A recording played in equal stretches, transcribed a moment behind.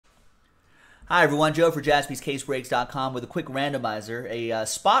Hi everyone, Joe for JaspysCaseBreaks.com with a quick randomizer, a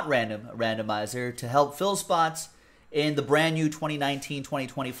spot randomizer to help fill spots in the brand new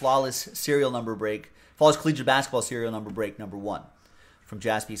 2019-2020 Flawless Serial Number Break, Flawless Collegiate Basketball Serial Number Break number 1 from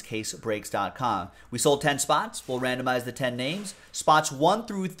JaspysCaseBreaks.com. We sold 10 spots. We'll randomize the 10 names. Spots 1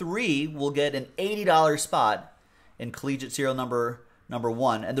 through 3 will get an $80 spot in Collegiate Serial Number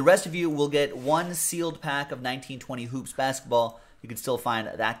 1, and the rest of you will get one sealed pack of 1920 Hoops basketball. You can still find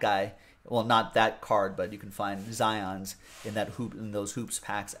that guy. Well, not that card, but you can find Zions in those Hoops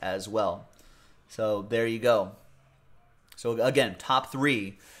packs as well. So there you go. So again, top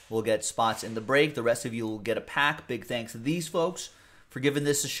 3 will get spots in the break. The rest of you will get a pack. Big thanks to these folks for giving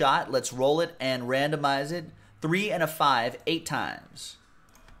this a shot. Let's roll it and randomize it. 3 and a 5, 8 times.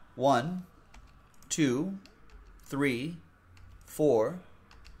 1, 2, 3, 4,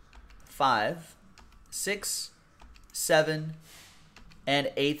 5, 6, 7,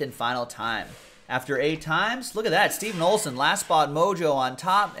 and 8th and final time. After 8 times, look at that. Steven Olson, last spot mojo on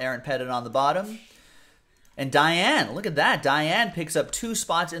top. Aaron Pettit on the bottom. And Diane, look at that. Diane picks up 2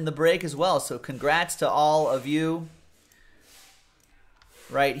 spots in the break as well. So congrats to all of you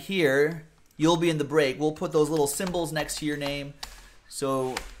right here. You'll be in the break. We'll put those little symbols next to your name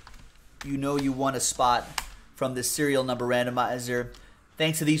so you know you won a spot from this serial number randomizer.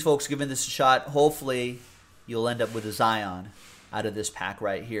 Thanks to these folks giving this a shot. Hopefully you'll end up with a Zion out of this pack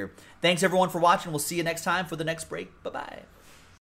right here. Thanks everyone for watching. We'll see you next time for the next break. Bye-bye.